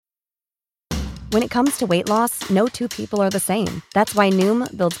When it comes to weight loss, no two people are the same. That's why Noom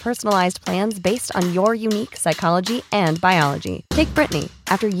builds personalized plans based on your unique psychology and biology. Take Brittany.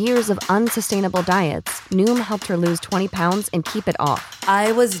 After years of unsustainable diets, Noom helped her lose 20 pounds and keep it off.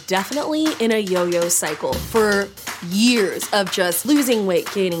 I was definitely in a yo-yo cycle for years of just losing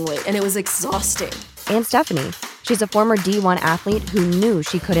weight, gaining weight, and it was exhausting. And Stephanie. She's a former D1 athlete who knew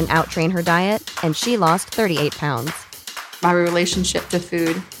she couldn't out-train her diet, and she lost 38 pounds. My relationship to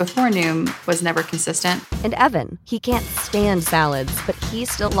food before Noom was never consistent. And Evan, he can't stand salads, but he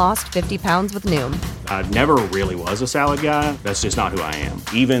still lost 50 pounds with Noom. I never really was a salad guy. That's just not who I am.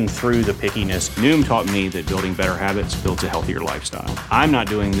 Even through the pickiness, Noom taught me that building better habits builds a healthier lifestyle. I'm not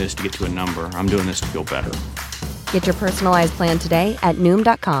doing this to get to a number. I'm doing this to feel better. Get your personalized plan today at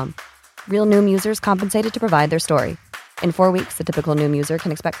Noom.com. Real Noom users compensated to provide their story. In 4 weeks, the typical Noom user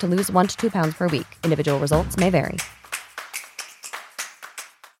can expect to lose 1 to 2 pounds per week. Individual results may vary.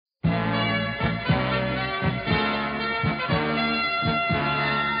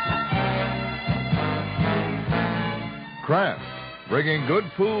 Kraft, bringing good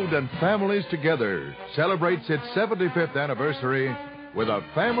food and families together, celebrates its 75th anniversary with a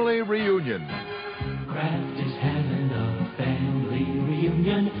family reunion. Kraft is having a family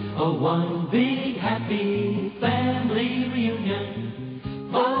reunion, a one big happy family reunion.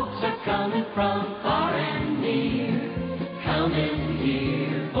 Folks are coming from far and near, coming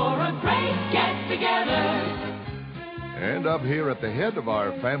here for a great get-together. And up here at the head of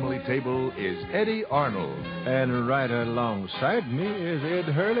our family table is Eddie Arnold. And right alongside me is Ed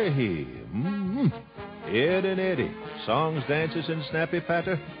Hurley. Ed and Eddie. Songs, dances, and snappy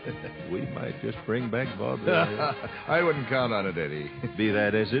patter. We might just bring back Bob. I wouldn't count on it, Eddie. Be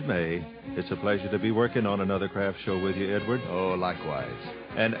that as it may, it's a pleasure to be working on another Kraft show with you, Edward. Oh, likewise.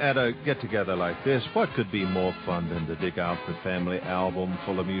 And at a get-together like this, what could be more fun than to dig out the family album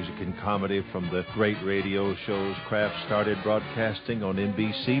full of music and comedy from the great radio shows Kraft started broadcasting on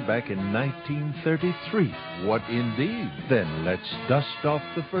NBC back in 1933? What indeed? Then let's dust off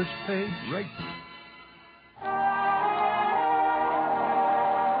the first page. Right.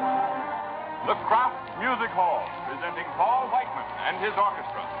 The Kraft Music Hall, presenting Paul Whiteman and his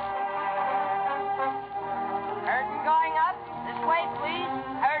orchestra. Curtain going up. This way, please.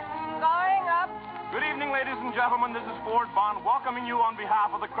 Curtain going up. Good evening, ladies and gentlemen. This is Ford Bond welcoming you on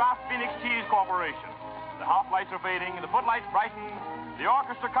behalf of the Kraft Phoenix Cheese Corporation. The house lights are fading, the footlights brighten. The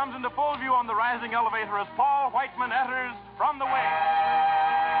orchestra comes into full view on the rising elevator as Paul Whiteman enters from the wing.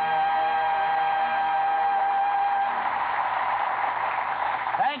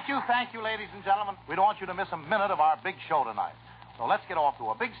 Thank you, ladies and gentlemen. We don't want you to miss a minute of our big show tonight. So let's get off to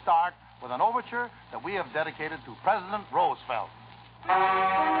a big start with an overture that we have dedicated to President Roosevelt.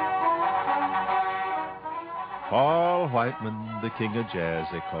 Paul Whiteman, the king of jazz,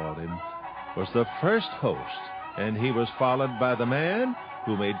 they called him, was the first host, and he was followed by the man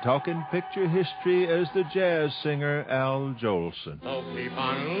who made talking picture history as the jazz singer Al Jolson. So keep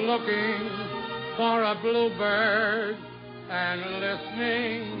on looking for a bluebird and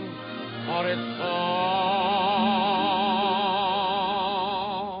listening for its song.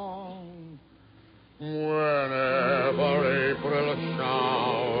 Whenever April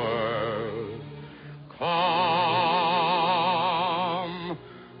showers come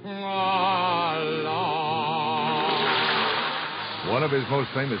along. One of his most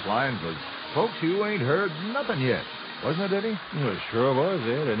famous lines was, "Folks, you ain't heard nothing yet." Wasn't it, Eddie? Well, it sure was,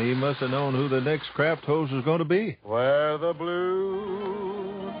 Ed, and he must have known who the next Kraft host was going to be. Where the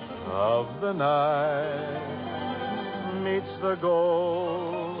blue of the night meets the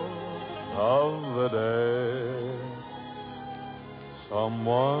gold of the day,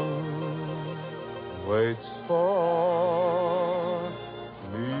 someone waits for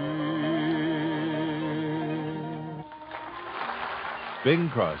me. Bing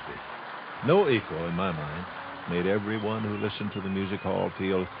Crosby, no equal in my mind, made everyone who listened to the music hall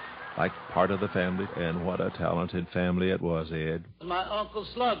feel like part of the family, and what a talented family it was, Ed. My Uncle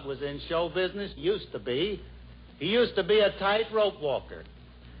Slug was in show business, used to be. He used to be a tightrope walker,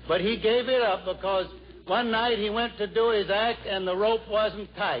 but he gave it up because one night he went to do his act and the rope wasn't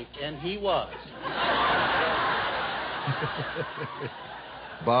tight, and he was.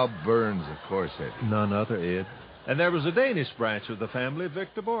 Bob Burns, of course, Eddie. None other, Ed. And there was a Danish branch of the family,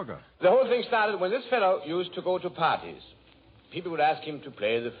 Victor Borge. The whole thing started when this fellow used to go to parties. People would ask him to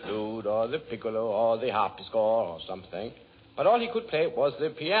play the flute or the piccolo or the harpsichord or something, but all he could play was the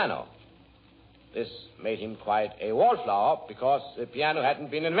piano. This made him quite a wallflower because the piano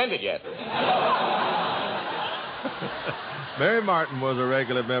hadn't been invented yet. Mary Martin was a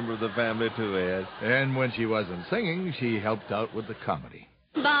regular member of the family, too, Ed. And when she wasn't singing, she helped out with the comedy.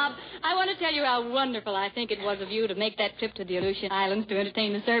 Bob, I want to tell you how wonderful I think it was of you to make that trip to the Aleutian Islands to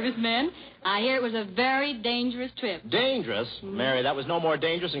entertain the servicemen. I hear it was a very dangerous trip. Dangerous? Mary, that was no more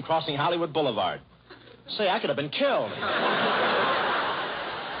dangerous than crossing Hollywood Boulevard. Say, I could have been killed.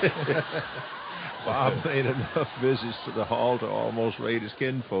 Bob made enough visits to the hall to almost raid his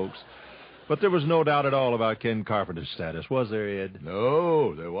kinfolks. But there was no doubt at all about Ken Carpenter's status, was there, Ed?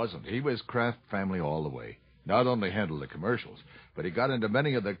 No, there wasn't. He was Kraft family all the way. Not only handled the commercials, but he got into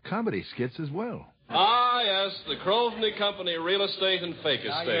many of the comedy skits as well. Ah, yes, the Crovney Company Real Estate and Fake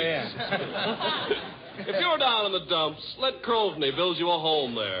Estates. If you're down in the dumps, let Crovney build you a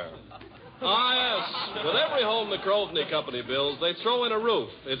home there. Ah, yes, with every home the Crovney Company builds, they throw in a roof.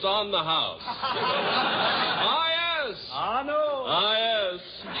 It's on the house. Ah, yes. Ah, no. Ah, yes.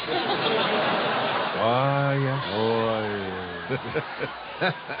 Why, yeah.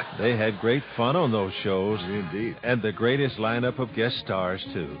 They had great fun on those shows. Indeed. And the greatest lineup of guest stars,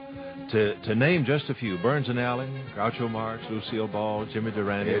 too. To name just a few, Burns and Allen, Groucho Marx, Lucille Ball, Jimmy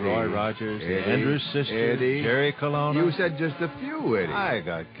Durante, Eddie, Roy Rogers, the Eddie, Andrews sisters, Eddie. Jerry Colonna. You said just a few, Eddie. I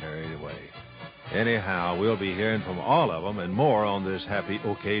got carried away. Anyhow, we'll be hearing from all of them and more on this happy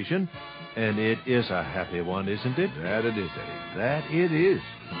occasion. And it is a happy one, isn't it? That it is, Eddie. That it is.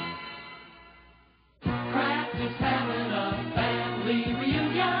 Kraft is having a family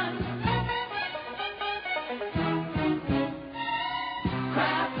reunion.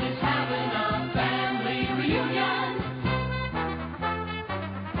 Kraft is having a family reunion.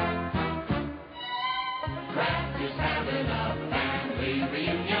 Kraft is having a family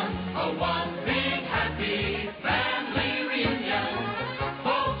reunion. A one big happy family reunion.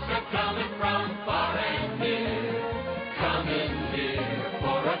 Folks are coming from far and near. Coming here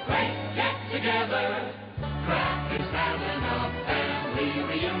for a great get-together. Kraft is having a family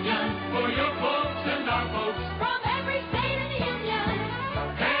reunion for your folks and our folks from every state in the union.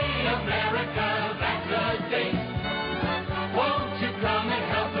 Hey, America, that's a date. Won't you come and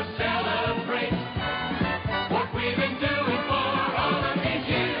help us celebrate what we've been doing for all of these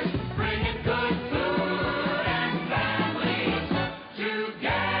years, bringing good food and families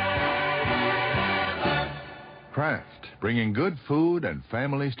together. Kraft, bringing good food and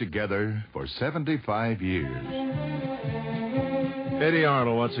families together for 75 years. Eddie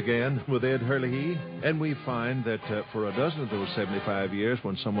Arnold once again with Ed Hurley. And we find that for a dozen of those 75 years,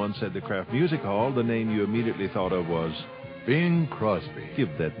 when someone said the Kraft Music Hall, the name you immediately thought of was Bing Crosby. Give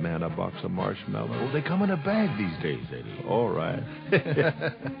that man a box of marshmallows. Oh, they come in a bag these days, Eddie. All right.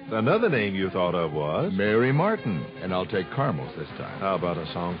 Another name you thought of was Mary Martin. And I'll take caramels this time. How about a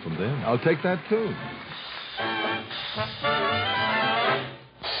song from them? I'll take that, too.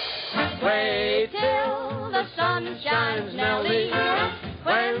 Wait till the sun shines, Nellie,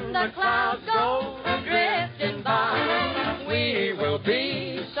 when the clouds go drifting by. We will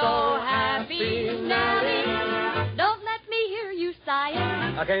be so happy, Nellie. Don't let me hear you sighing.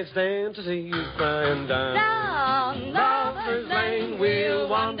 I can't stand to see you crying down. Down Lover's Lane we'll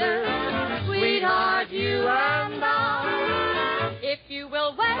wander, sweetheart, you and I. If you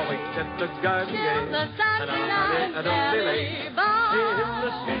will wait at the garden till gate, the sun shines, don't be late.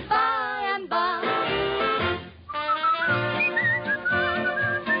 Nellie, by and by.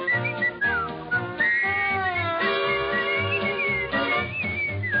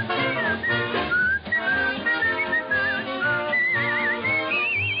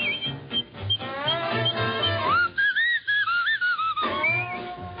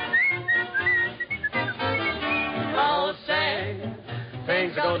 Oh, say,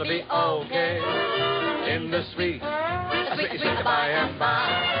 things are gonna be okay in the sweet by and by.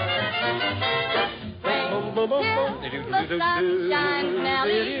 Till the sun shines,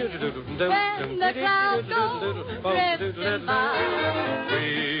 Nellie, when the clouds go drifting by.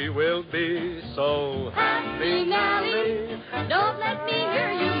 We will be so happy, Nellie. Don't let me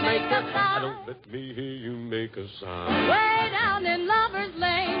hear you make a sound. Don't let me hear you make a sound. Way down in Lover's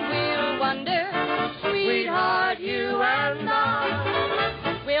Lane, we'll wonder, sweetheart, you and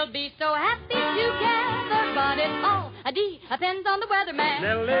I. We'll be so happy together, but it all depends on the weatherman.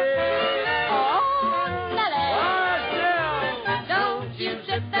 Nellie. Oh, Nellie. Oh, don't you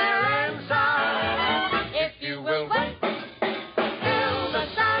sit there and sigh. If you will wait till the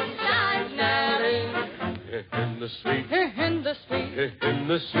sun shines, Nellie. In the street. In the street. In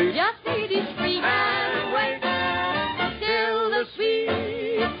the street. Just be discreet and wait till the sweet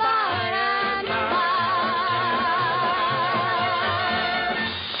by and by.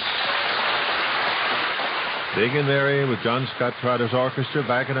 Big and Merry with John Scott Trotter's orchestra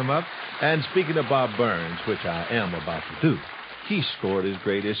backing him up. And speaking of Bob Burns, which I am about to do, He scored his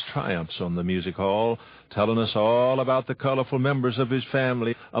greatest triumphs on the music hall, telling us all about the colorful members of his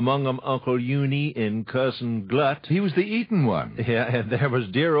family, among them Uncle Uni and Cousin Glut. He was the eaten one. Yeah, and there was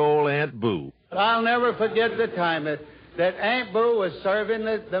dear old Aunt Boo. I'll never forget the time that Aunt Boo was serving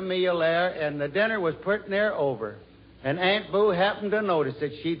the meal there, and the dinner was pretty near over. And Aunt Boo happened to notice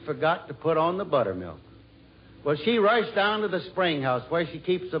that she'd forgot to put on the buttermilk. Well, she rushed down to the spring house where she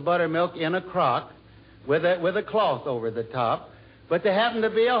keeps the buttermilk in a crock with a cloth over the top. But there happened to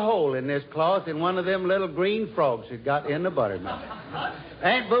be a hole in this cloth, and one of them little green frogs had got in the buttermilk.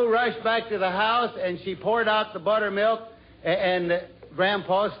 Aunt Boo rushed back to the house, and she poured out the buttermilk, and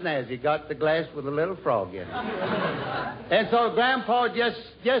Grandpa Snazzy got the glass with a little frog in it. And so Grandpa just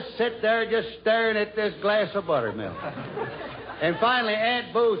sit there just staring at this glass of buttermilk. And finally,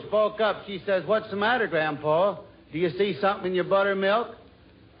 Aunt Boo spoke up. She says, "What's the matter, Grandpa? Do you see something in your buttermilk?"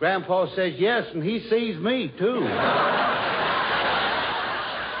 Grandpa says, "Yes, and he sees me, too."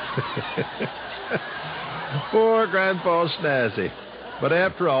 Poor Grandpa Snazzy. But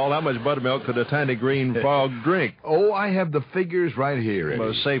after all, how much buttermilk could a tiny green frog drink? Oh, I have the figures right here, Eddie.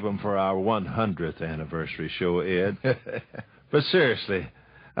 We'll save them for our 100th anniversary show, Ed. But seriously,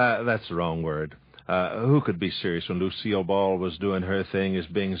 that's the wrong word. Who could be serious when Lucille Ball was doing her thing as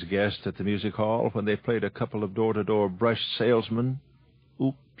Bing's guest at the music hall when they played a couple of door-to-door brush salesmen?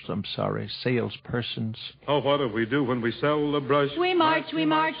 Oops, I'm sorry, salespersons. Oh, what do we do when we sell the brush? We march, we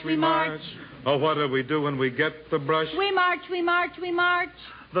march, we march. Oh, what do we do when we get the brush? We march, we march, we march.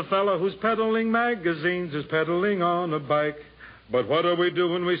 The fellow who's peddling magazines is peddling on a bike. But what do we do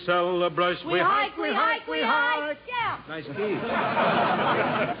when we sell the brush? We hike, we hike, we hike. Yeah. Nice key.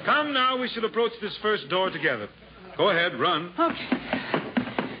 Come now, we should approach this first door together. Go ahead, run. Okay.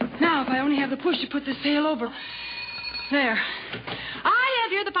 Now, if I only have the push to put the sail over. There. I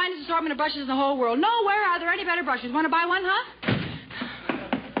have here the finest assortment of brushes in the whole world. Nowhere are there any better brushes. Want to buy one, huh?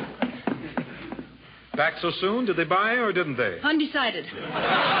 Back so soon? Did they buy or didn't they? Undecided.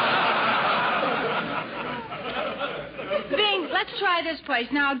 Bing, let's try this place.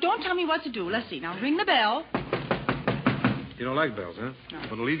 Now, don't tell me what to do. Let's see. Now, ring the bell. You don't like bells, huh? No.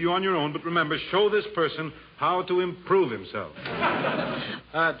 Well, I'll leave you on your own, but remember, show this person how to improve himself.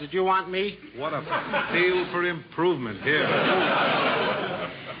 Did you want me? What a feel for improvement here.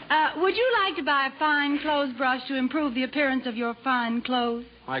 Would you like to buy a fine clothes brush to improve the appearance of your fine clothes?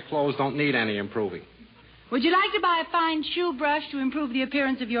 My clothes don't need any improving. Would you like to buy a fine shoe brush to improve the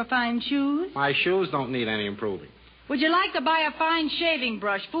appearance of your fine shoes? My shoes don't need any improving. Would you like to buy a fine shaving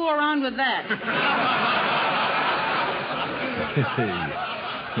brush? Fool around with that.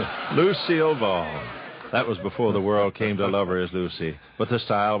 Lucille Ball. That was before the world came to love her as Lucy. But the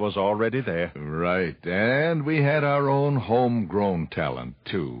style was already there. Right. And we had our own homegrown talent,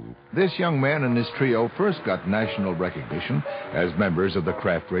 too. This young man and his trio first got national recognition as members of the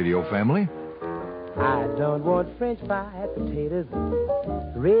Kraft Radio family. I don't want French fried potatoes,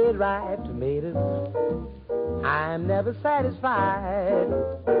 red ripe tomatoes. I'm never satisfied.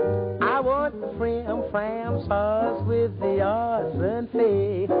 I want the fram sauce with the arson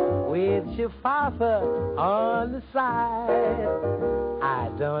fee, with chifafa on the side. I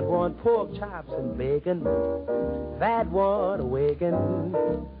don't want pork chops and bacon, that won't awaken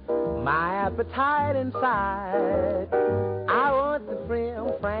my appetite inside. I want the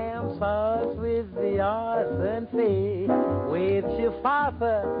fram sauce with the arson fee, with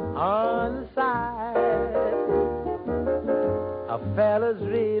chifafa on the side. A fella's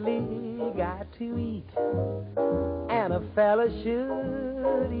really got to eat, and a fella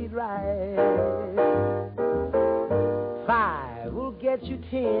should eat right. 5 will get you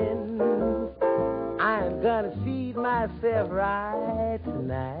 10. I'm gonna feed myself right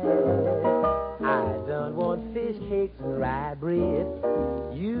tonight. I don't want fish cakes and rye bread.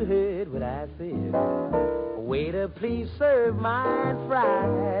 You heard what I said. Waiter, please serve mine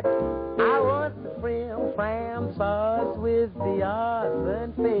fried. I want the fram sauce with the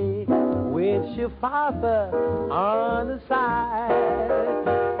arson fee, with chifafa on the side.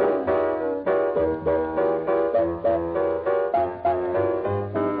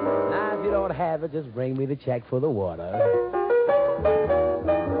 Now, if you don't have it, just bring me the check for the water.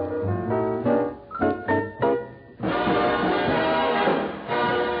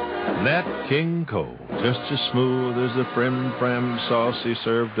 Nat King Cole, just as smooth as the fram sauce he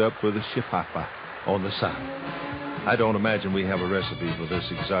served up with a chifafa on the side. I don't imagine we have a recipe for this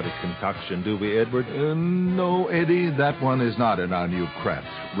exotic concoction, do we, Edward? No, Eddie, that one is not in our new Kraft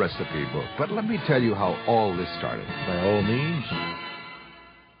recipe book. But let me tell you how all this started. By all means.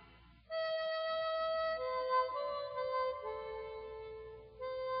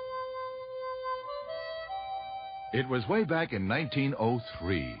 It was way back in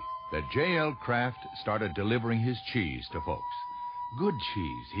 1903 that J.L. Kraft started delivering his cheese to folks. Good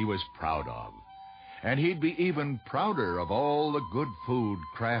cheese he was proud of. And he'd be even prouder of all the good food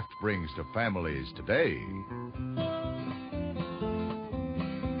Kraft brings to families today.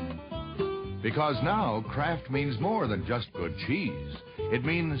 Because now Kraft means more than just good cheese. It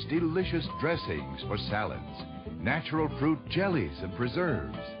means delicious dressings for salads, natural fruit jellies and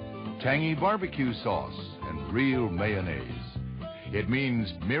preserves, tangy barbecue sauce, and real mayonnaise. It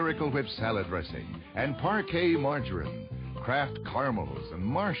means Miracle Whip salad dressing and Parquet margarine, Kraft caramels and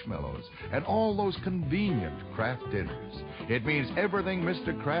marshmallows, and all those convenient Kraft dinners. It means everything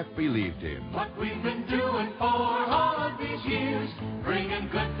Mr. Kraft believed in. What we've been doing for all of these years, bringing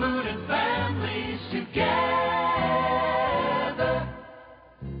good food and families together.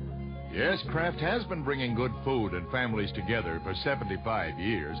 Yes, Kraft has been bringing good food and families together for 75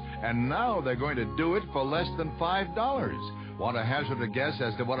 years, and now they're going to do it for less than $5. Want to hazard a guess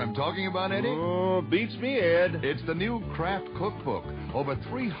as to what I'm talking about, Eddie? Oh, beats me, Ed. It's the new Kraft Cookbook. Over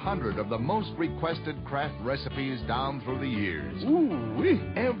 300 of the most requested Kraft recipes down through the years. Ooh-wee.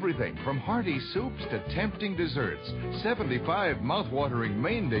 Everything from hearty soups to tempting desserts. 75 mouth-watering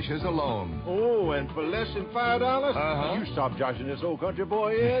main dishes alone. Oh, and for less than $5? Uh-huh. You stop joshing this old country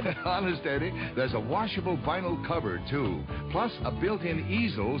boy, Ed. Honest, Eddie, there's a washable vinyl cover, too. Plus a built-in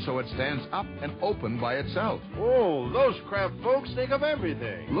easel so it stands up and open by itself. Oh, those Kraft folks think of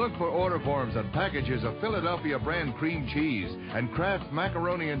everything. Look for order forms and packages of Philadelphia brand cream cheese and Kraft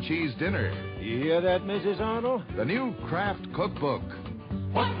macaroni and cheese dinner. You hear that, Mrs. Arnold? The new Kraft Cookbook.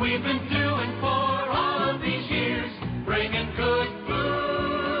 What we've been doing for all of these years, bringing good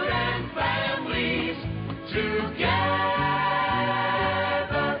food and families together.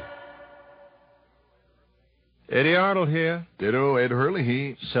 Eddie Arnold here. Ditto, Ed Hurley.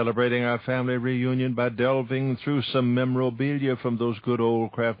 He celebrating our family reunion by delving through some memorabilia from those good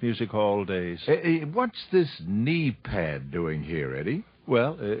old Kraft Music Hall days. Hey, what's this knee pad doing here, Eddie?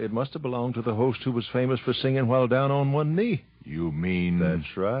 Well, it must have belonged to the host who was famous for singing while down on one knee. You mean...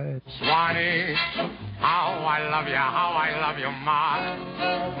 That's right. Swanee, how I love you, Ma.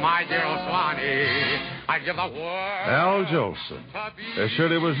 My dear old Swanee, I'd give the world... Al Jolson. There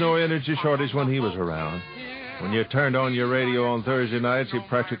surely was no energy shortage when he was around. When you turned on your radio on Thursday nights, he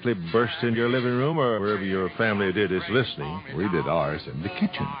practically burst in your living room or wherever your family did its listening. We did ours in the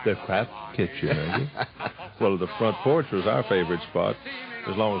kitchen. The Kraft kitchen, eh? Well, the front porch was our favorite spot,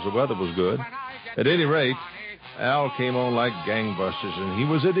 as long as the weather was good. At any rate, Al came on like gangbusters, and he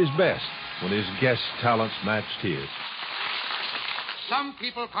was at his best when his guest talents matched his. Some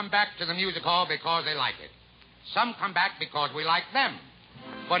people come back to the music hall because they like it. Some come back because we like them.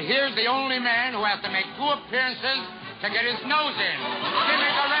 But here's the only man who has to make 2 appearances to get his nose in. Jimmy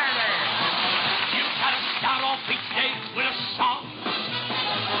Durante. You gotta start off each day with a song.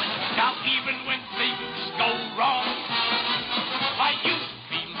 Now even when things go wrong, why you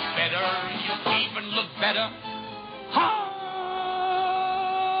feel better, you even look better.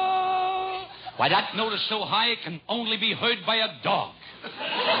 Why that note is so high it can only be heard by a dog. Wait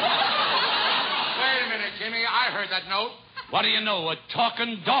a minute, Jimmy. I heard that note. What do you know? A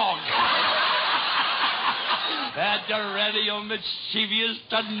talking dog. Had the radio mischievous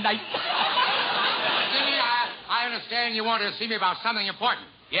tonight. Jimmy, I understand you wanted to see me about something important.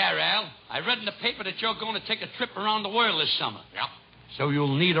 Yeah, Al. I read in the paper that you're going to take a trip around the world this summer. Yep. So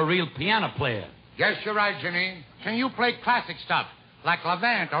you'll need a real piano player. Yes, you're right, Jimmy. Can you play classic stuff like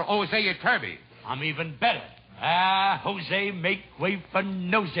Levant or Jose Iturbi? I'm even better. Jose, make way for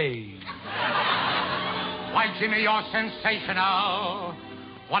Nosey. Why, Jimmy, you're sensational.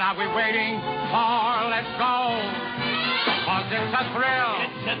 What are we waiting for? Let's go. 'Cause it's a thrill.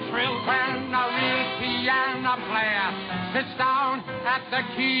 It's a thrill. When a real piano player sits down at the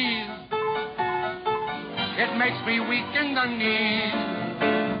keys, it makes me weak in the knees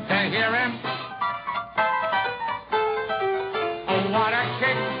to hear him. Oh, what a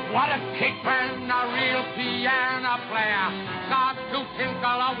kick. What a kick. When a real piano player starts to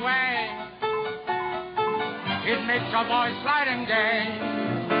tinkle away, it makes your voice light and gay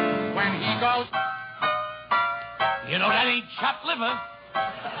when he goes. You know that ain't chopped liver.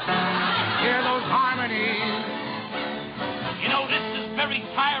 Hear those harmonies. You know this is very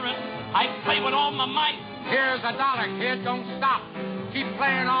tiring. I play with all my might. Here's $1, kid. Don't stop. Keep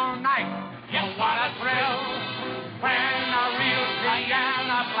playing all night. Yes, oh, what a thrill when a real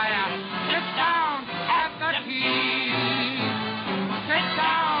piano player sits down at the keys. Sits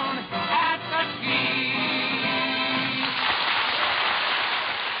down at the keys.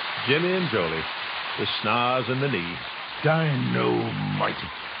 Jimmy and Jolie, the snars and the knee. Dynamite.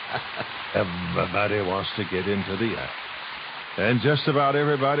 Everybody wants to get into the act. And just about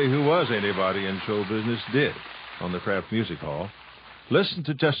everybody who was anybody in show business did on the Kraft Music Hall. Listen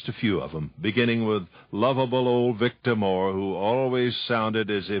to just a few of them, beginning with lovable old Victor Moore, who always sounded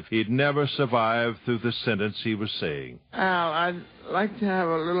as if he'd never survived through the sentence he was saying. Al, I'd like to have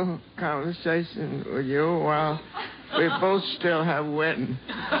a little conversation with you while we both still have wind.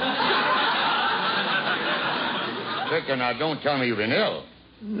 Victor, now don't tell me you've been ill.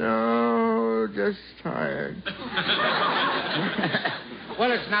 No, just tired.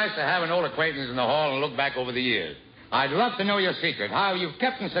 Well, it's nice to have an old acquaintance in the hall and look back over the years. I'd love to know your secret, how you've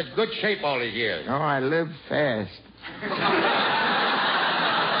kept in such good shape all these years. Oh, I live fast.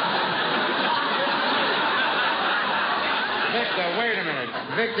 Victor, wait a minute.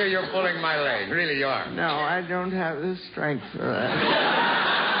 Victor, you're pulling my leg. Really, you are. No, I don't have the strength for that.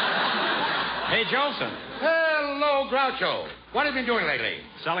 Hey, Jolson. Hello, Groucho. What have you been doing lately?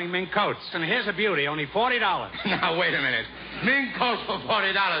 Selling mink coats. And here's a beauty, only $40. Now, wait a minute. Mink coats for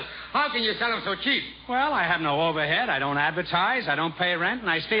 $40. How can you sell them so cheap? Well, I have no overhead. I don't advertise. I don't pay rent, and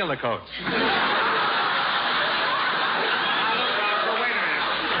I steal the coats. Wait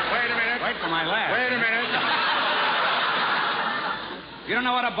a minute. Wait for my laugh. Wait a minute. You don't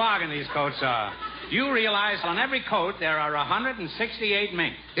know what a bargain these coats are. You realize on every coat there are 168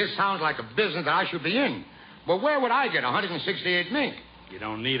 mink. This sounds like a business that I should be in. But where would I get 168 mink? You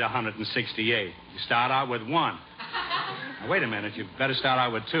don't need 168. You start out with one. Now, wait a minute. You better start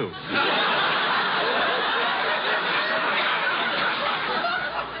out with two.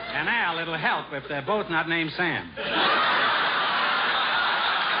 And Al, it'll help if they're both not named Sam.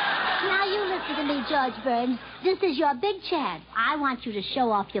 Now you listen to me, George Burns. This is your big chance. I want you to show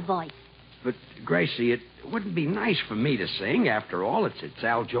off your voice. But, Gracie, it wouldn't be nice for me to sing. After all, it's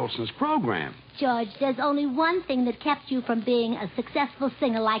Al Jolson's program. George, there's only one thing that kept you from being a successful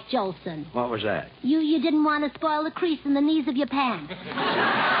singer like Jolson. What was that? You didn't want to spoil the crease in the knees of your pants.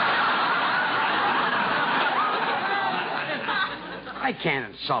 I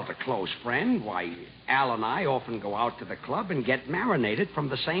can't insult a close friend. Why, Al and I often go out to the club and get marinated from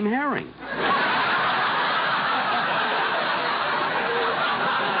the same herring.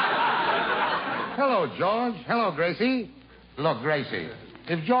 Hello, George. Hello, Gracie. Look, Gracie,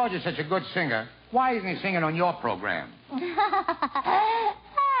 if George is such a good singer, why isn't he singing on your program?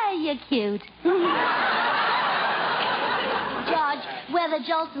 You're cute. George, whether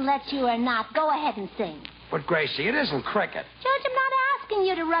Jolson lets you or not, go ahead and sing. But, Gracie, it isn't cricket. George, I'm not asking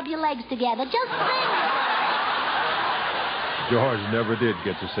you to rub your legs together. Just sing. George never did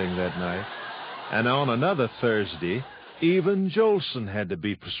get to sing that night. And on another Thursday, even Jolson had to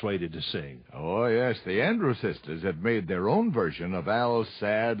be persuaded to sing. Oh, yes, the Andrews sisters had made their own version of Al's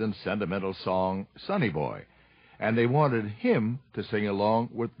sad and sentimental song, Sonny Boy. And they wanted him to sing along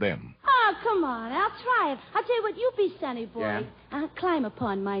with them. Oh, come on. I'll try it. I'll tell you what, you be Sonny Boy. Yeah? Climb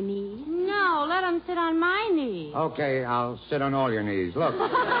upon my knee. No, let him sit on my knee. Okay, I'll sit on all your knees. Look. All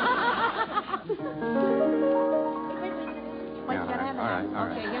right.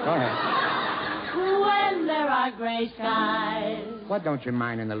 Okay, go ahead. When there are gray skies, What don't you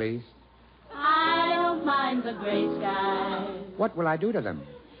mind in the least? I don't mind the gray skies. What will I do to them?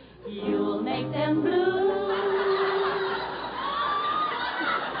 You'll make them blue.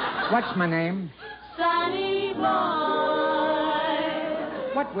 What's my name? Sonny Boy.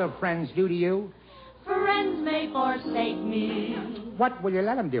 What will friends do to you? Friends may forsake me. What will you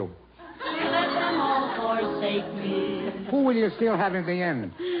let them do? Let them all forsake me. Who will you still have in the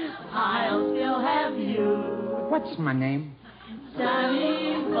end? I'll still have you. What's my name?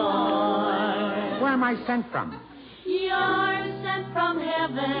 Sonny Boy. Where am I sent from? You're sent from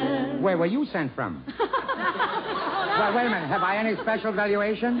heaven. Where were you sent from? Well, wait a minute. Have I any special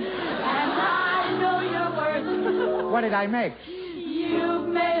valuation? And I know your worth. What did I make? You've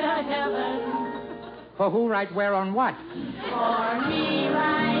made a heaven. For who, right, where, on what? For me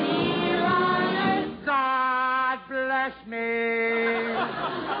right here on earth. God bless me.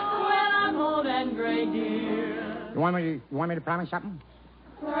 When I'm old and gray, dear. You want me to promise something?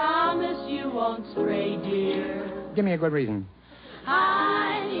 Promise you won't stray, dear. Give me a good reason.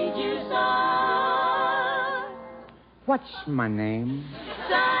 I need you so. What's my name?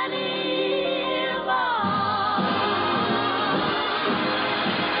 Sonny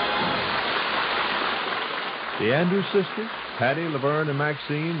The Andrews sisters, Patty, Laverne, and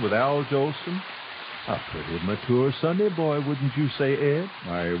Maxine with Al Jolson. A pretty mature Sunday boy, wouldn't you say, Ed?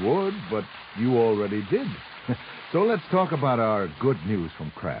 I would, but you already did. So let's talk about our good news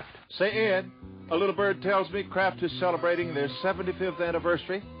from Kraft. Say, Ed, a little bird tells me Kraft is celebrating their 75th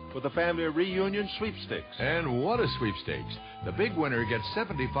anniversary. with the family reunion sweepstakes. And what a sweepstakes. The big winner gets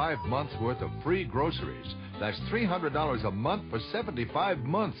 75 months worth of free groceries. That's $300 a month for 75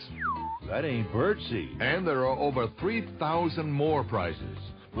 months. That ain't birdseed. And there are over 3,000 more prizes.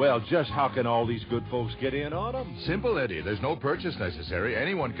 Well, just how can all these good folks get in on them? Simple, Eddie. There's no purchase necessary.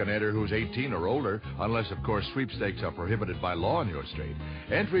 Anyone can enter who's 18 or older, unless, of course, sweepstakes are prohibited by law in your state.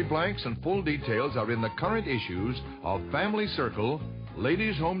 Entry blanks and full details are in the current issues of Family Circle,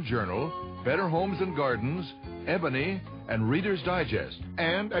 Ladies' Home Journal, Better Homes and Gardens, Ebony, and Reader's Digest,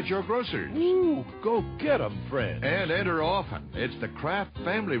 and at your grocers. Ooh, go get 'em, friend. And enter often. It's the Kraft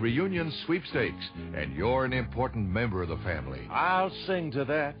Family Reunion Sweepstakes, and you're an important member of the family. I'll sing to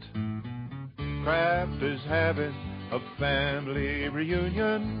that. Kraft is having a family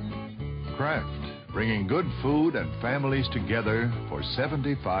reunion. Kraft, bringing good food and families together for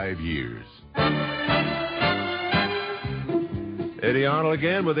 75 years. Eddie Arnold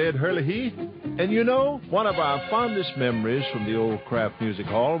again with Ed Hurley Heath. And you know, one of our fondest memories from the old Kraft Music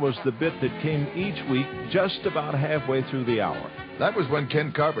Hall was the bit that came each week just about halfway through the hour. That was when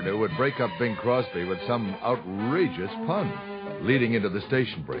Ken Carpenter would break up Bing Crosby with some outrageous pun leading into the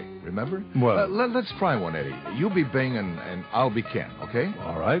station break. Remember? Well, let's try one, Eddie. You be Bing and I'll be Ken, okay?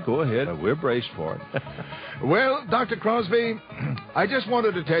 All right, go ahead. We're braced for it. Well, Dr. Crosby, I just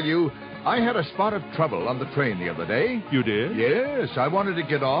wanted to tell you I had a spot of trouble on the train the other day. You did? Yes, I wanted to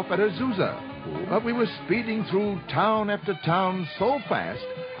get off at Azusa. But we were speeding through town after town so fast,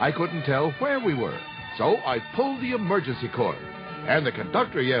 I couldn't tell where we were. So I pulled the emergency cord. And the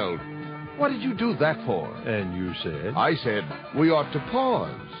conductor yelled, "What did you do that for?" And you said? I said, "We ought to pause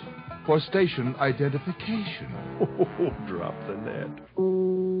for station identification." Oh, drop the net.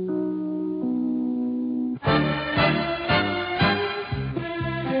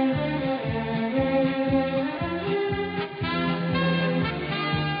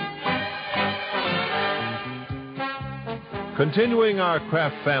 Continuing our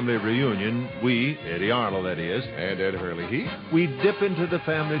Kraft family reunion, we, Eddie Arnold that is, and Ed Hurley Heath, we dip into the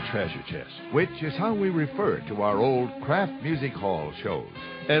family treasure chest. Which is how we refer to our old Kraft Music Hall shows.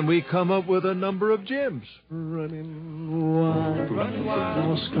 And we come up with a number of gems. Running wild,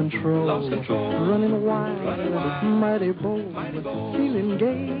 lost control, running wild, mighty bold, feeling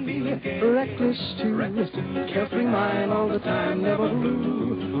gay, reckless too, carefree mind all the time, never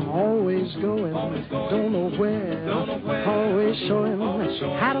blue, always going, don't know where, always showing,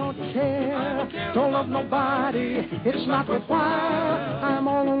 I don't care, don't love nobody, it's not required, I'm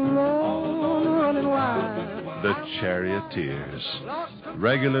all alone, running wild. The Charioteers,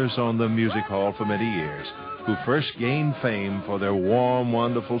 regulars on the music hall for many years, who first gained fame for their warm,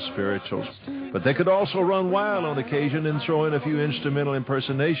 wonderful spirituals. But they could also run wild on occasion and throw in a few instrumental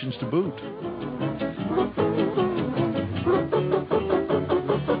impersonations to boot.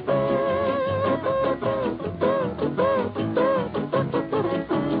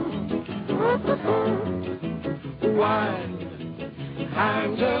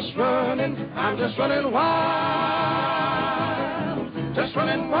 I'm just running wild, just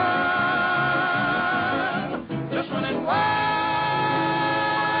running wild, just running wild.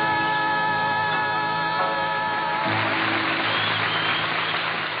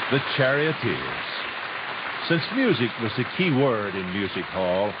 The Charioteers. Since music was the key word in Music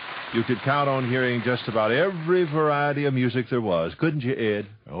Hall, you could count on hearing just about every variety of music there was, couldn't you, Ed?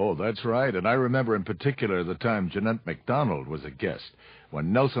 Oh, that's right. And I remember in particular the time Jeanette MacDonald was a guest,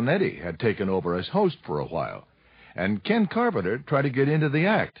 when Nelson Eddy had taken over as host for a while. And Ken Carpenter tried to get into the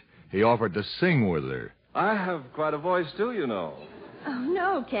act. He offered to sing with her. I have quite a voice, too, you know. Oh,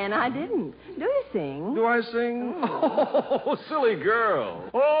 no, Ken, I didn't. Do you sing? Do I sing? Oh, silly girl.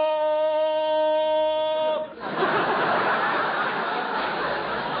 Oh!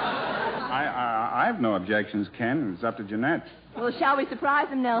 I have no objections, Ken. It's up to Jeanette. Well, shall we surprise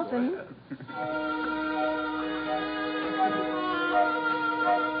him, Nelson?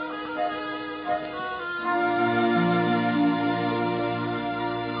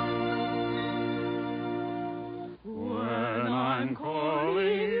 When I'm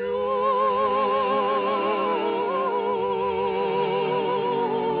calling you,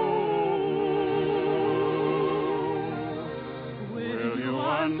 will you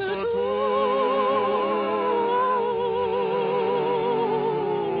answer too?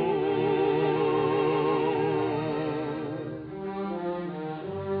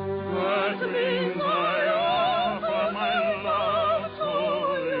 That means I offer my love to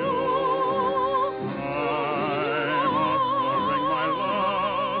you. I'm offering my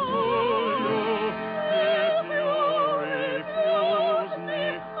love to you. If you refuse me,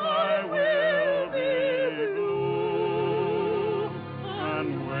 I will be blue and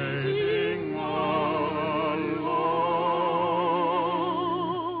wait.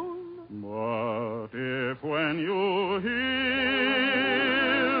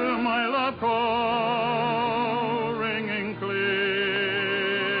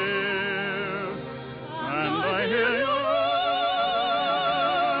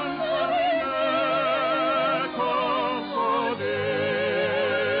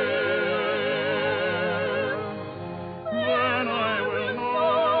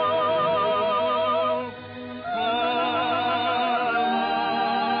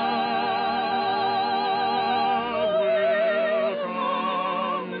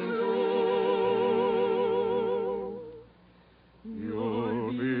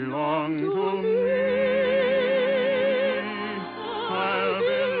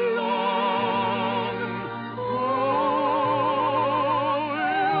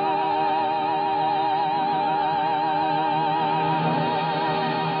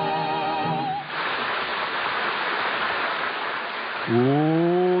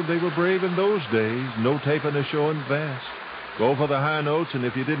 Oh, they were brave in those days. No taping a show in advance. Go for the high notes, and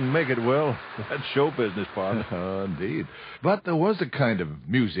if you didn't make it, well, that's show business, partner. Indeed. But there was a kind of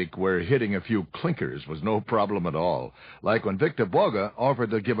music where hitting a few clinkers was no problem at all, like when Victor Boga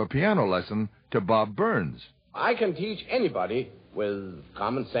offered to give a piano lesson to Bob Burns. I can teach anybody with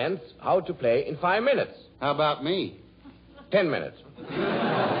common sense how to play in 5 minutes. How about me? 10 minutes.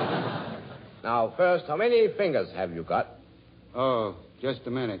 Now, first, how many fingers have you got? Oh, just a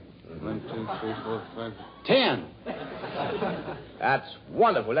minute. 1, 2, 3, 4, 5, 10. That's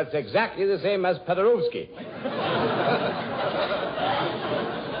wonderful. That's exactly the same as Paderewski.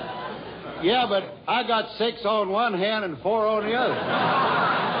 Yeah, but I got 6 on one hand and 4 on the other.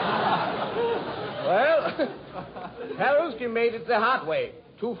 Well, Paderewski made it the hard way.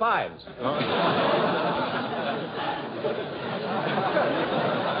 2 5s.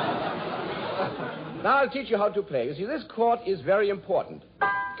 Now I'll teach you how to play. You see, this chord is very important.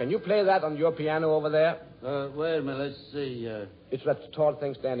 Can you play that on your piano over there? Wait a minute. Let's see. It's that tall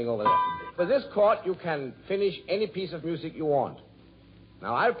thing standing over there. With this chord, you can finish any piece of music you want.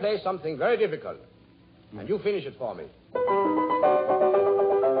 Now, I'll play something very difficult, and you finish it for me.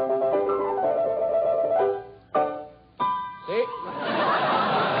 See?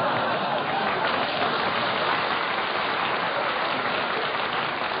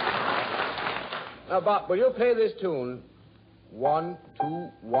 Now, Bob, will you play this tune? 1, 2,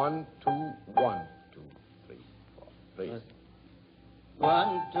 1, 2, 1, 2, 3, 4, please.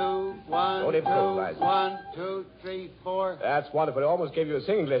 1, 2, 1, Don't 2, improvise. 1, 2, 3, 4. That's wonderful. I almost gave you a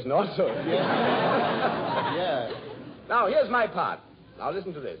singing lesson also. Yeah. Yeah. Now, here's my part. Now,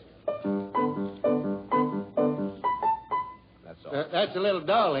 listen to this. That's all. That's a little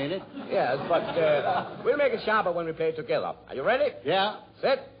dull, ain't it? Yes, but we'll make it sharper when we play it together. Are you ready? Yeah.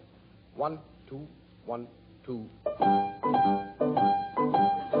 Set. 1, 2, 1, 2.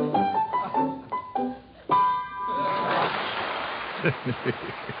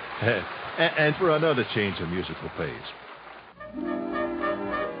 And for another change of musical pace.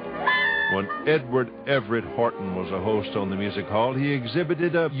 When Edward Everett Horton was a host on the Music Hall, he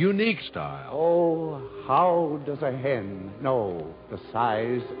exhibited a unique style. Oh, how does a hen know the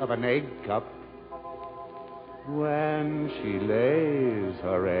size of an egg cup when she lays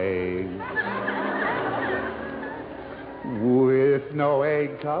her eggs? With no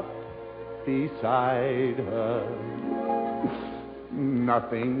egg cup beside her,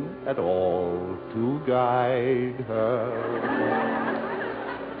 nothing at all to guide her,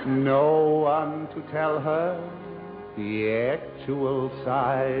 no one to tell her the actual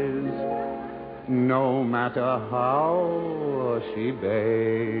size, no matter how she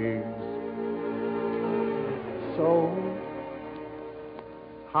begs. So,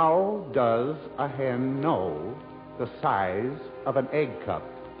 how does a hen know the size of an egg cup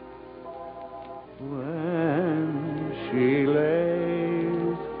when she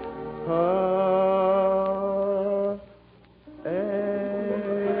lays her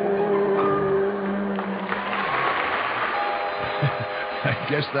I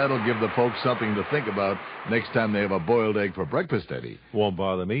guess that'll give the folks something to think about next time they have a boiled egg for breakfast, Eddie. Won't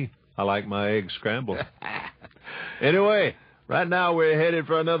bother me. I like my eggs scrambled. Anyway, right now we're headed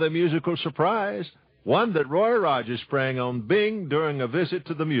for another musical surprise. One that Roy Rogers sprang on Bing during a visit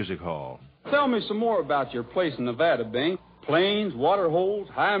to the music hall. Tell me some more about your place in Nevada, Bing. Plains, water holes,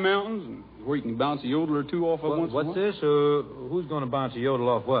 high mountains, and where you can bounce a yodel or two off of once in a while. What's this? Who's going to bounce a yodel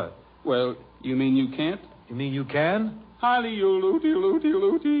off what? Well, you mean you can't? You mean you can?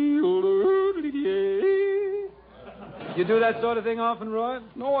 You do that sort of thing often, Roy?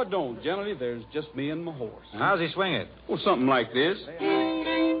 No, I don't. Generally, there's just me and my horse. How's he swing it? Well, something like this.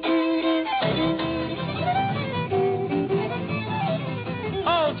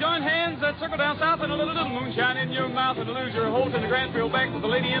 Oh, join hands, circle down south, and a little moonshine in your mouth, and lose your hold in the grand field back with the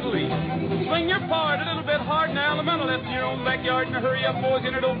lady in the lead. Swing your part a little bit hard now, the mental left in your own backyard, and hurry up, boys,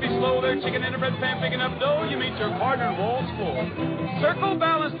 and don't be slow. There's chicken in a bread pan, picking up dough. You meet your partner in waltz 4. Circle,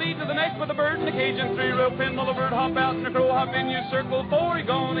 balance, lead to the next with a bird in the cage, and 3-row pin, will the bird hop out, and the crow hop in. You circle 4, you're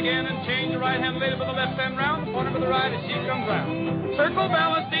going again, and change the right hand lady with the left hand round, the corner with the right as she comes round. Circle,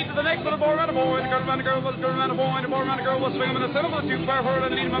 balance, lead to the next with a boy around a boy, and a girl around a girl, with a girl around a boy, and a boy around a girl, will swing them in a center with a 2-bar hurl,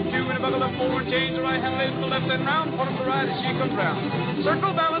 and lead them up 2, and a buckle up 4, and change the right hand lady to the left hand round, corner with the right as she comes round.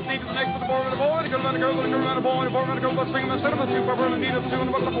 Circle, balance, lead to the next with a boy around a boy, and a girl around a girl, with a girl around a boy, and a boy around a girl, will swing them in a center with a 2-bar hurl, and lead up 2,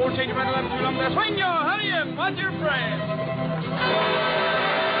 and a buckle up 4, change the right hand left 2, and there. Swing your honey and watch your friend.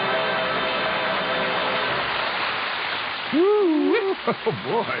 Oh,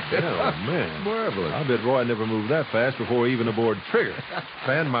 boy. Oh, man. Marvelous. I bet Roy never moved that fast before even aboard trigger.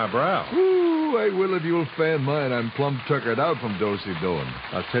 Fan my brow. I will if you'll fan mine. I'm plumb tuckered out from do-si-doing.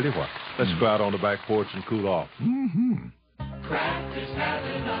 I'll tell you what. Let's go out on the back porch and cool off. Mm-hmm. Kraft is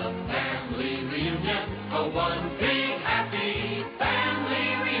having a family reunion. A one big happy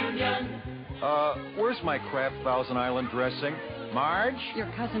family reunion. Where's my Kraft Thousand Island dressing? Marge?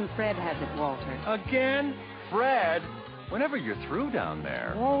 Your cousin Fred has it, Walter. Again? Fred? Whenever you're through down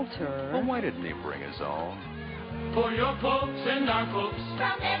there. Walter? Well, why didn't he bring his own? For your folks and our folks.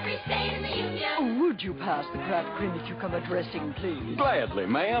 From every state in the Union. Would you pass the Kraft creamy cucumber dressing, please? Gladly,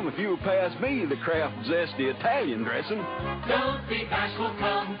 ma'am, if you'll pass me the Kraft Zesty Italian dressing. Don't be bashful,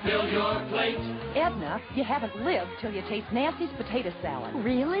 come fill your plate. Edna, you haven't lived till you taste Nancy's potato salad.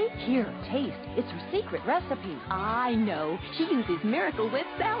 Really? Here, taste. It's her secret recipe. I know. She uses Miracle Whip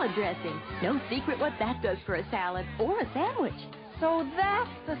salad dressing. No secret what that does for a salad or a sandwich. So that's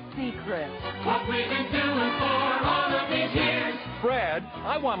the secret. What we've been doing for all of these years. Fred,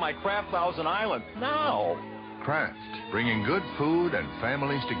 I want my Kraft Thousand Island now. Kraft, bringing good food and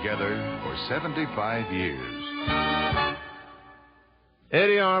families together for 75 years.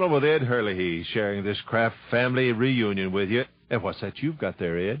 Eddie Arnold with Ed Hurley sharing this Kraft family reunion with you. And what's that you've got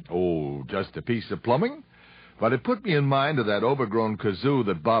there, Ed? Oh, just a piece of plumbing. But it put me in mind of that overgrown kazoo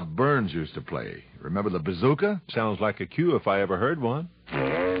that Bob Burns used to play. Remember the bazooka? Sounds like a cue if I ever heard one.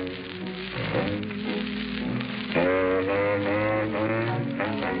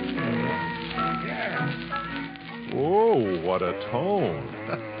 Whoa, what a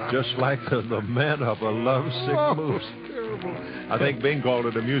tone. Just like the lament of a lovesick moose. Terrible. I think Bing called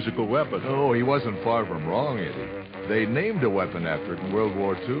it a musical weapon. Oh, he wasn't far from wrong, Eddie. They named a weapon after it in World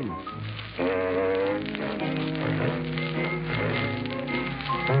War II.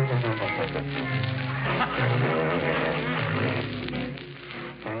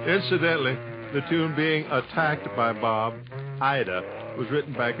 Incidentally, the tune being attacked by Bob, Ida, was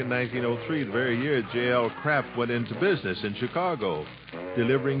written back in 1903, the very year J.L. Kraft went into business in Chicago,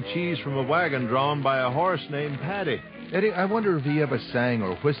 delivering cheese from a wagon drawn by a horse named Paddy. Eddie, I wonder if he ever sang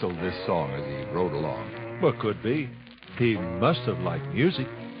or whistled this song as he rode along. Well, could be. He must have liked music.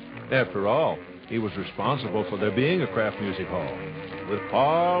 After all, he was responsible for there being a Kraft Music Hall, with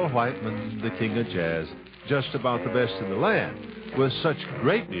Paul Whiteman, the king of jazz, just about the best in the land, with such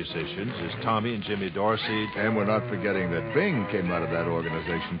great musicians as Tommy and Jimmy Dorsey. And we're not forgetting that Bing came out of that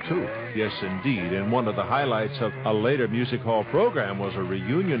organization, too. Yes, indeed. And one of the highlights of a later music hall program was a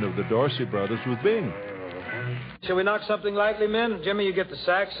reunion of the Dorsey brothers with Bing. Shall we knock something lightly, men? Jimmy, you get the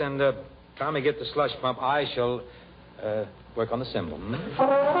sax, and Tommy, get the slush pump. I shall work on the cymbal.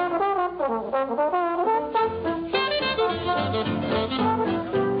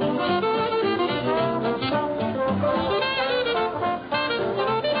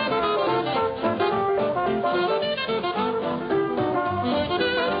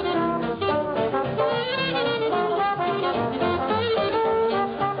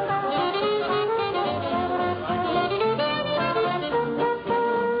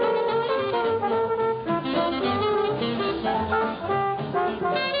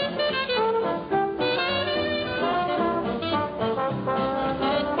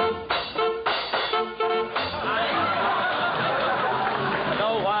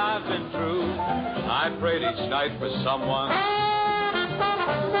 Night for someone.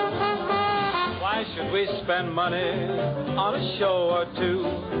 Why should we spend money on a show or two?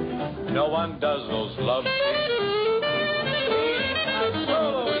 No one does those love things.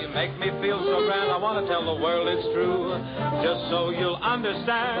 Oh, you make me feel so grand. I want to tell the world it's true, just so you'll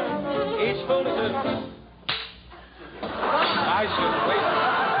understand. Each fool is a... I should wait.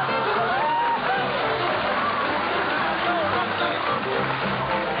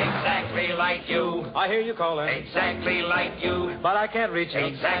 Exactly like you. I hear you calling. Exactly like you. But I can't reach you.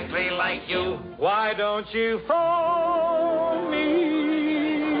 Exactly like you. Why don't you phone me?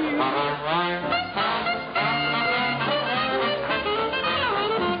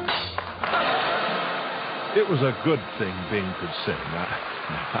 It was a good thing Bing could sing.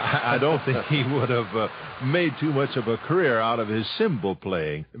 I don't think he would have made too much of a career out of his cymbal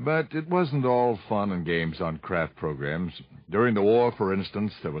playing. But it wasn't all fun and games on Kraft programs. During the war, for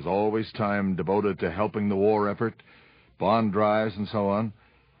instance, there was always time devoted to helping the war effort, bond drives and so on.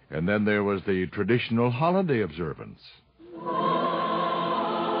 And then there was the traditional holiday observance.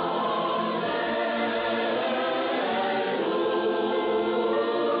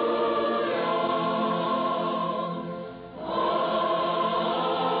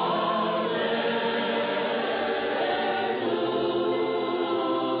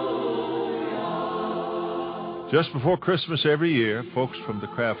 Just before Christmas every year, folks from the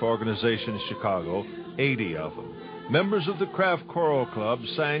Kraft organization in Chicago, 80 of them, members of the Kraft Choral Club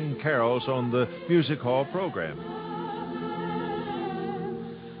sang carols on the music hall program.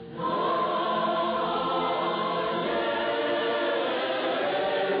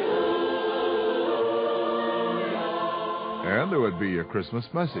 And there would be a Christmas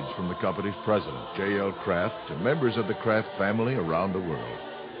message from the company's president, J.L. Kraft, to members of the Kraft family around the world,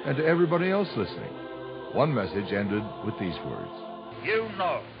 and to everybody else listening. One message ended with these words. You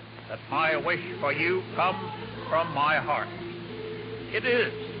know that my wish for you comes from my heart. It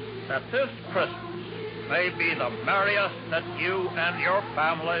is that this Christmas may be the merriest that you and your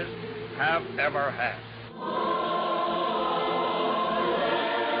families have ever had.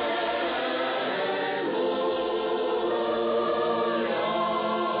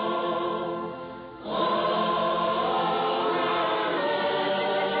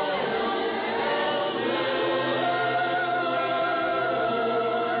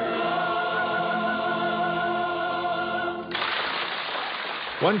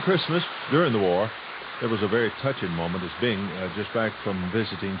 One Christmas during the war, there was a very touching moment as Bing, just back from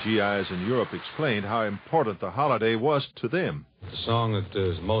visiting GIs in Europe, explained how important the holiday was to them. The song that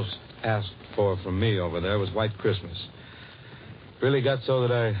is most asked for from me over there was White Christmas. Really got so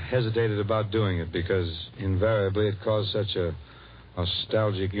that I hesitated about doing it because invariably it caused such a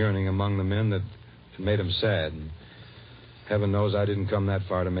nostalgic yearning among the men that it made them sad. And heaven knows I didn't come that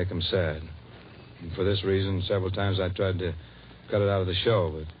far to make them sad. And for this reason, several times I tried to cut it out of the show,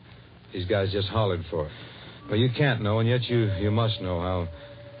 but these guys just hollered for it. Well, you can't know, and yet you must know how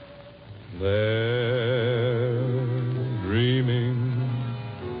they're dreaming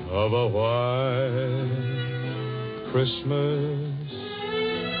of a white Christmas,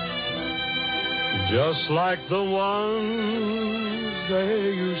 just like the ones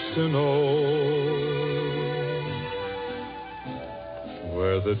they used to know,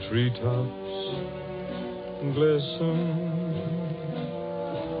 where the treetops glisten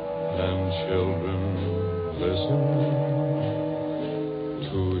and children listen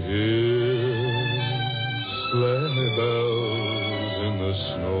to hear sleigh bells in the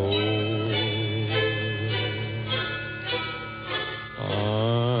snow.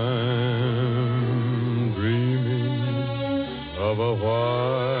 I'm dreaming of a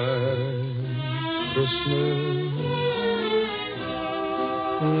white Christmas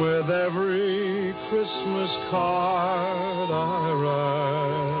with every Christmas card I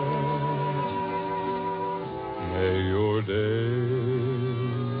write. May your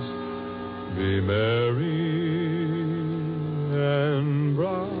days be merry and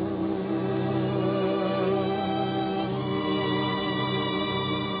bright,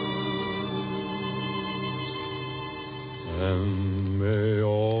 and may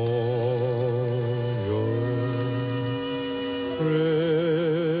all your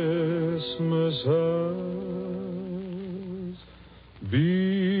Christmases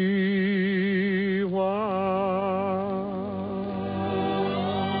be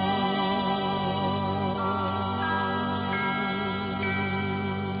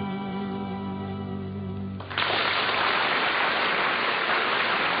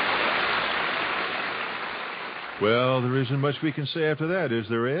Well, there isn't much we can say after that, is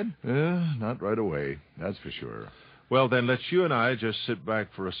there, Ed? Not right away, that's for sure. Well, then let's you and I just sit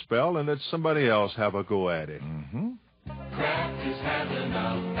back for a spell and let somebody else have a go at it. Kraft is having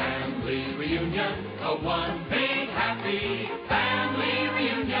a family reunion, a one big happy family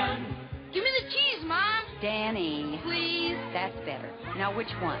reunion. Give me the cheese, Mom. Danny. Please. That's better. Now, which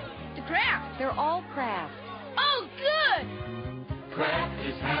one? The Kraft. They're all Kraft. Oh, good. Kraft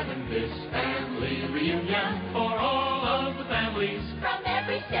is having this family reunion for all of the families from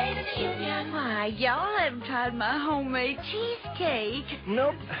every state of the union. Why, y'all haven't tried my homemade cheesecake.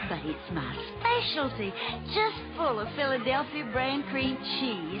 Nope. But it's my specialty. Just full of Philadelphia brand cream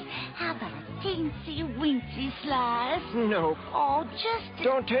cheese. How about a teensy-weensy slice? Nope. Oh, just...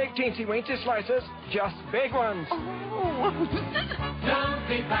 Don't take teensy-weensy slices. Just big ones. Oh. Don't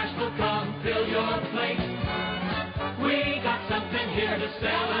be bashful, come fill your plate. We got something here to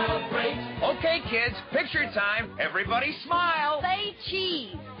celebrate. Okay, kids, picture time. Everybody smile. Say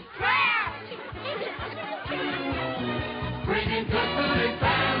cheese. Kraft! Bringing good food and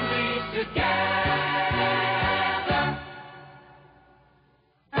families together.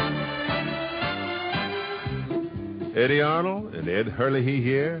 Eddie Arnold and Ed Hurley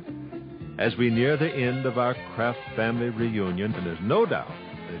here, as we near the end of our Kraft family reunion, and there's no doubt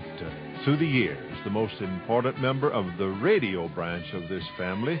that through the years, the most important member of the radio branch of this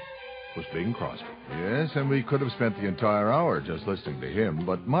family was Bing Crosby. Yes, and we could have spent the entire hour just listening to him,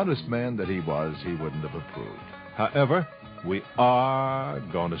 but modest man that he was, he wouldn't have approved. However, we are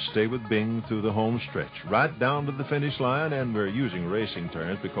going to stay with Bing through the home stretch, right down to the finish line, and we're using racing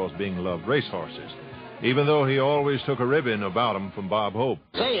terms because Bing loved racehorses, even though he always took a ribbon about them from Bob Hope.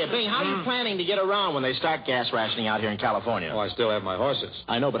 Say, Bing, how are you planning to get around when they start gas rationing out here in California? Oh, I still have my horses.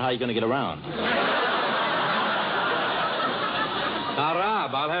 I know, but how are you going to get around? Now,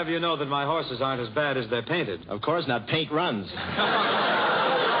 Rob, I'll have you know that my horses aren't as bad as they're painted. Of course not. Paint runs.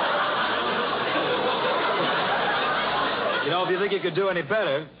 You know, if you think you could do any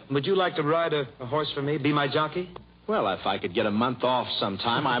better, would you like to ride a horse for me? Be my jockey? Well, if I could get a month off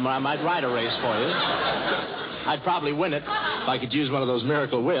sometime, I might ride a race for you. I'd probably win it if I could use one of those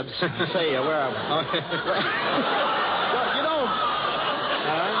miracle whips. Say, where are we? Well, you know,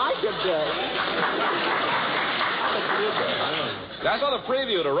 I could... I saw the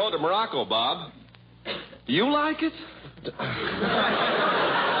preview to Road to Morocco, Bob. You like it?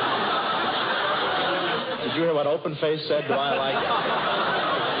 Did you hear what Open Face said? Do I like it?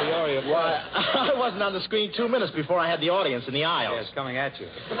 Why, I wasn't on the screen 2 minutes before I had the audience in the aisles. Yeah, it's coming at you.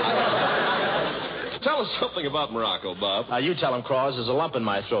 Tell us something about Morocco, Bob. You tell him, Cross, there's a lump in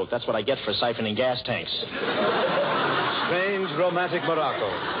my throat. That's what I get for siphoning gas tanks. Strange, romantic Morocco.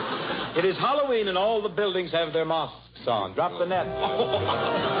 It is Halloween and all the buildings have their masks on. Drop the net.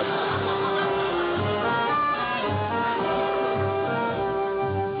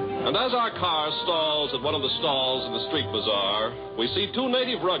 And as our car stalls at one of the stalls in the street bazaar, we see two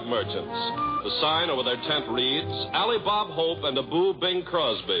native rug merchants. The sign over their tent reads, Ali Bob Hope and Abu Bing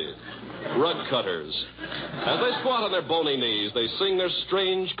Crosby, rug cutters. As they squat on their bony knees, they sing their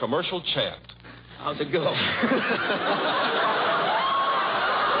strange commercial chant. How's it go?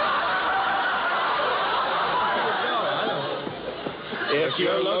 If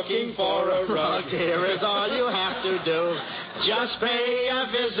you're looking for a rug, here is all you have to do. Just pay a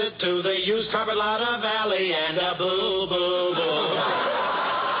visit to the used carpet lot of Alley and a boo, boo, boo.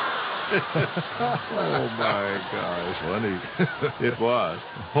 Oh, my gosh, funny. It was.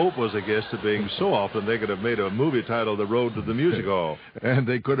 Hope was a guest of Bing so often they could have made a movie titled The Road to the Music Hall. And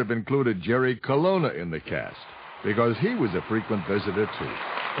they could have included Jerry Colonna in the cast, because he was a frequent visitor, too.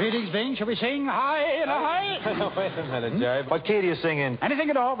 Greetings, Bing. Shall we sing high and a high? Wait a minute, Jerry. What key do you sing in? Anything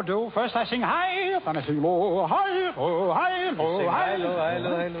at all will do. First I sing high, then I sing low, high, low, high, low, Sing high. high, low, high,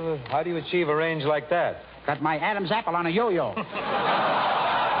 low, high, low. How do you achieve a range like that? Got my Adam's apple on a yo-yo.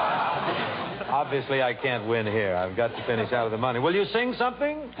 Obviously, I can't win here. I've got to finish out of the money. Will you sing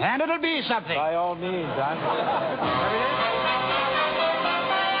something? And it'll be something. By all means.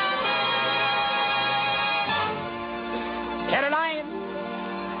 Caroline.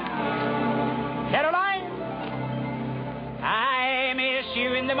 Caroline. I miss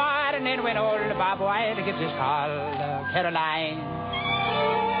you in the morning when old Bob White gives his call. Caroline.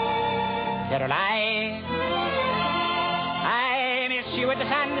 Caroline. I miss you at the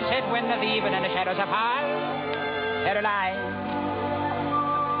sunset when the evening and the shadows are fall. Caroline.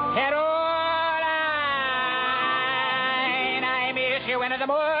 Caroline. I miss you when the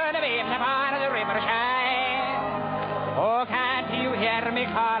moon beams upon the river shine. Oh, can't you hear me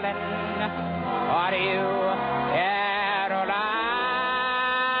calling? Are you Caroline?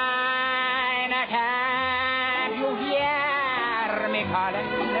 Can't you hear me calling,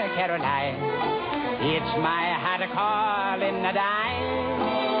 Caroline? It's my heart calling the dime.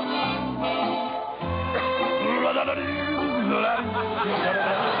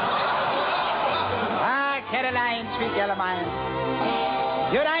 Ah, Caroline, sweet girl of mine.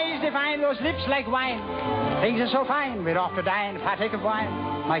 Your eyes define, those lips like wine. Things are so fine, we're off to dine, partake of wine,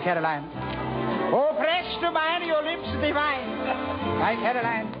 my Caroline. Oh, press to mine, your lips divine, my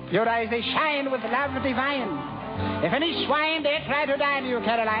Caroline. Your eyes, they shine with love divine. If any swine they try to dine you,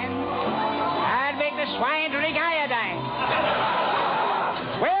 Caroline, I'd make the swine drink iodine.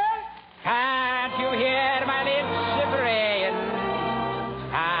 Well, can't you hear my lips praying?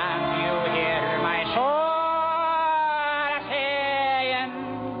 Can't you hear my soul saying?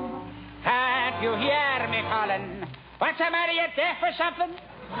 Can't you hear me calling? What's the matter, you deaf or something?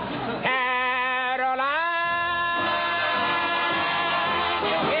 Caroline,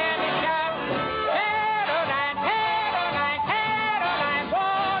 you hear me shout? Caroline, Caroline, Caroline,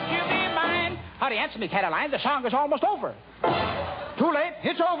 won't you be mine? Hurry, answer me, Caroline. The song is almost over. Too late.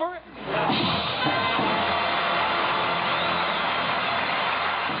 It's over.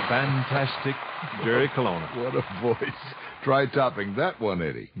 Fantastic Jerry Colonna. What a voice. Try topping that one,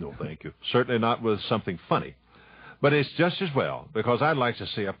 Eddie. No, thank you. Certainly not with something funny. But it's just as well, because I'd like to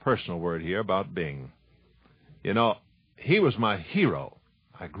say a personal word here about Bing. You know, he was my hero.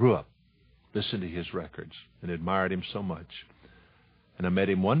 I grew up listening to his records and admired him so much. And I met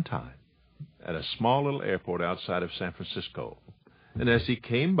him one time at a small little airport outside of San Francisco. And as he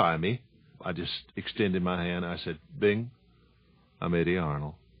came by me, I just extended my hand. I said, Bing, I'm Eddie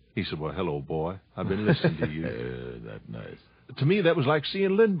Arnold. He said, well, hello, boy. I've been listening to you. That's nice. To me, that was like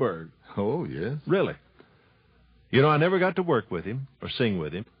seeing Lindbergh. Oh, yes? Really. You know, I never got to work with him or sing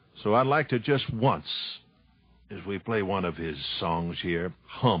with him, so I'd like to just once, as we play one of his songs here,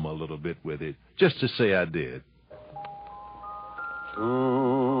 hum a little bit with it, just to say I did.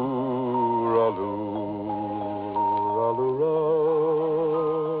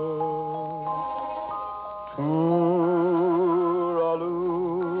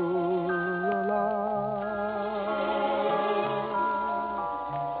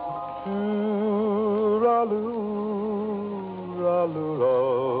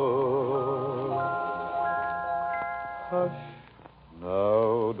 Hush,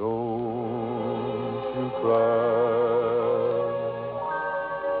 now don't you cry.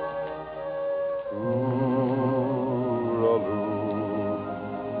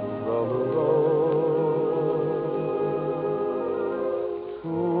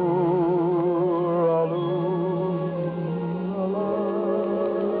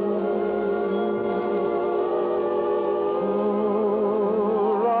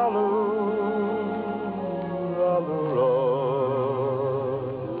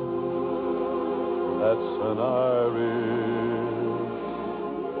 That's an Irish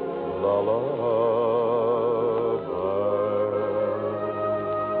lullaby.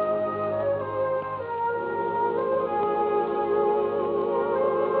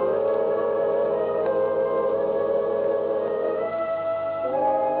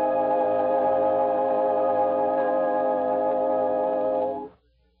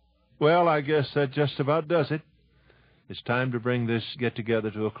 Well, I guess that just about does it. It's time to bring this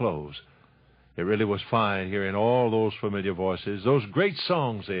get-together to a close. It really was fine hearing all those familiar voices, those great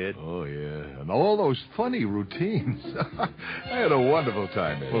songs, Ed. Oh, yeah, and all those funny routines. I had a wonderful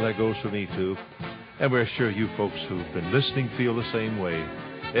time, Ed. Well, that goes for me, too. And we're sure you folks who've been listening feel the same way.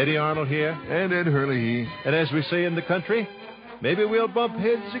 Eddie Arnold here. And Ed Hurley. And as we say in the country, maybe we'll bump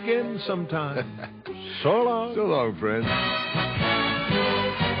heads again sometime. So long. So long, friends.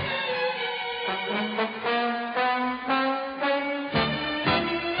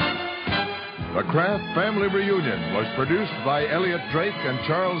 The Kraft Family Reunion was produced by Elliot Drake and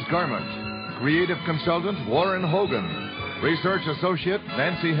Charles Garment. Creative consultant Warren Hogan. Research associate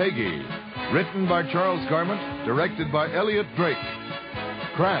Nancy Hagee. Written by Charles Garment. Directed by Elliot Drake.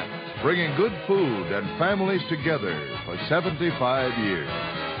 Kraft, bringing good food and families together for 75 years.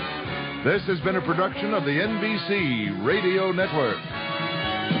 This has been a production of the NBC Radio Network.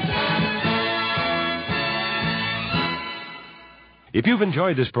 If you've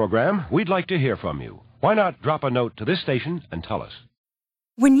enjoyed this program, we'd like to hear from you. Why not drop a note to this station and tell us?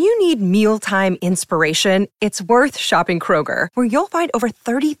 When you need mealtime inspiration, it's worth shopping Kroger, where you'll find over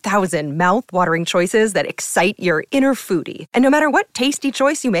 30,000 mouth-watering choices that excite your inner foodie. And no matter what tasty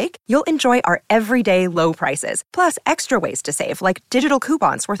choice you make, you'll enjoy our everyday low prices, plus extra ways to save, like digital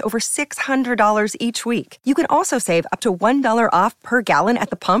coupons worth over $600 each week. You can also save up to $1 off per gallon at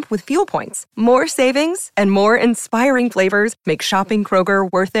the pump with fuel points. More savings and more inspiring flavors make shopping Kroger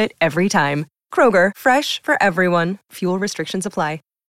worth it every time. Kroger, fresh for everyone. Fuel restrictions apply.